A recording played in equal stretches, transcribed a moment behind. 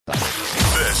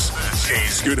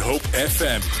Today's Good Hope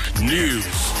FM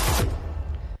News.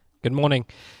 Good morning.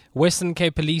 Western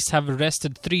Cape Police have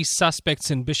arrested 3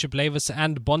 suspects in Bishop Lavis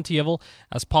and Bonteheuwel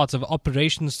as part of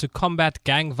operations to combat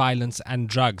gang violence and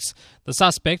drugs. The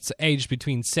suspects, aged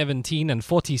between 17 and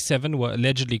 47, were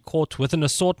allegedly caught with an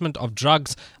assortment of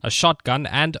drugs, a shotgun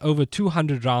and over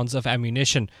 200 rounds of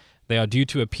ammunition. They are due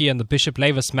to appear in the Bishop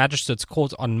Lavis Magistrates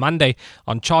Court on Monday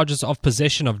on charges of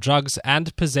possession of drugs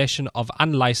and possession of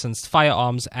unlicensed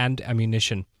firearms and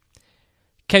ammunition.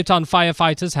 Cape Town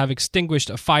firefighters have extinguished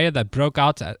a fire that broke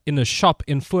out in a shop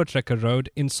in Voortrekker Road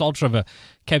in Salt River.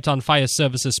 Cape Town Fire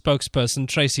Services spokesperson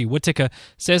Tracy Whittaker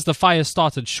says the fire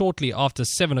started shortly after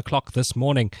 7 o'clock this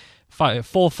morning.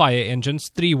 4 fire engines,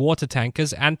 3 water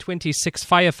tankers and 26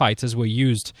 firefighters were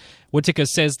used. Whittaker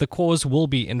says the cause will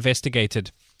be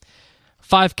investigated.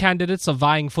 5 candidates are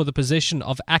vying for the position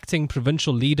of acting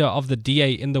provincial leader of the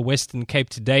DA in the Western Cape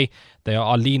today. They are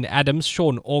Arlene Adams,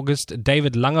 Sean August,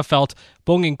 David Langeveld,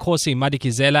 Bonginkosi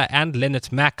Madikizela and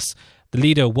Leonard Max. The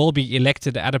leader will be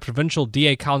elected at a provincial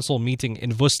DA council meeting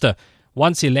in Worcester.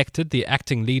 Once elected, the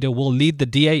acting leader will lead the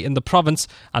DA in the province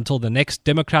until the next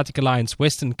Democratic Alliance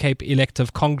Western Cape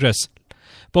Elective Congress.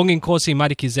 Bonginkosi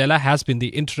Madikizela has been the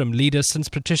interim leader since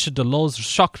Patricia de Lille's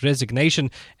shock resignation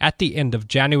at the end of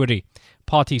January.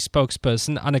 Party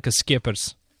spokesperson Anneke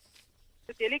Skeepers.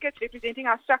 The delegates representing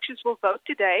our structures will vote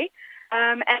today,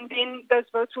 and then those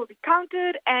votes will be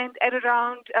counted, and at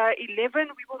around 11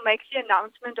 we will make the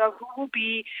announcement of who will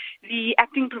be the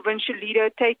acting provincial leader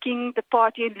taking the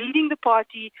party and leading the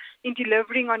party in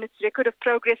delivering on its record of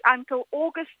progress until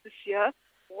August this year,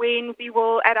 when we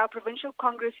will at our provincial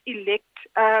congress elect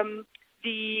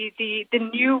the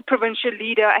new provincial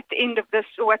leader at the end of this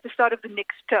or at the start of the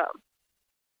next term.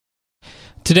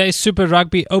 Today's Super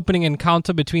Rugby opening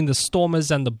encounter between the Stormers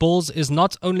and the Bulls is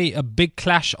not only a big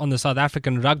clash on the South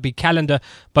African rugby calendar,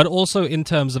 but also in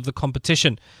terms of the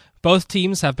competition. Both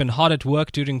teams have been hard at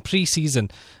work during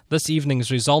pre-season. This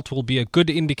evening's result will be a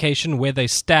good indication where they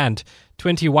stand.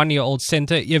 21-year-old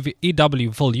centre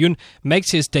E.W. Viljoen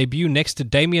makes his debut next to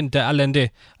Damien de Allende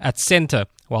at centre,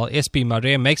 while SB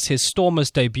Mare makes his Stormers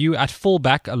debut at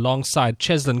fullback alongside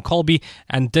Cheslin Colby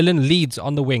and Dylan Leeds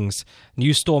on the wings.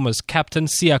 New Stormers captain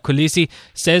Sia Kolisi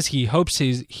says he hopes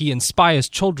he inspires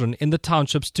children in the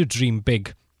townships to dream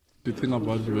big. The thing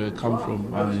about where I come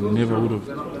from, I never would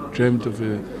have dreamt of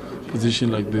a position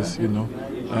like this,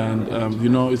 and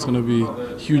it's going to be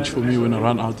huge for me when I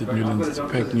run out at Newlands to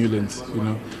pack Newlands,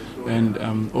 and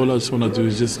all I just want to do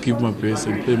is just give my best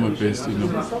and play my best, and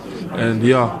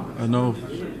I know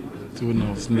when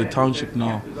I was in the township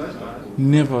now,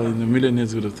 never in a million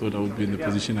years would have thought I would be in the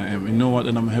position I am. You know what,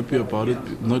 and I'm happy about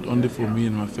it, not only for me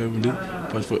and my family,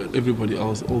 but for everybody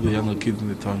else, all the younger kids in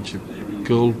the township,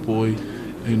 girl, boy,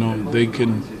 they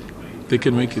can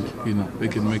make it, they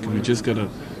can make it. We just gotta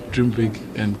dream big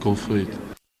and go for it.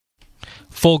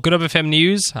 For Good Hope FM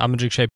News, I'm Madrik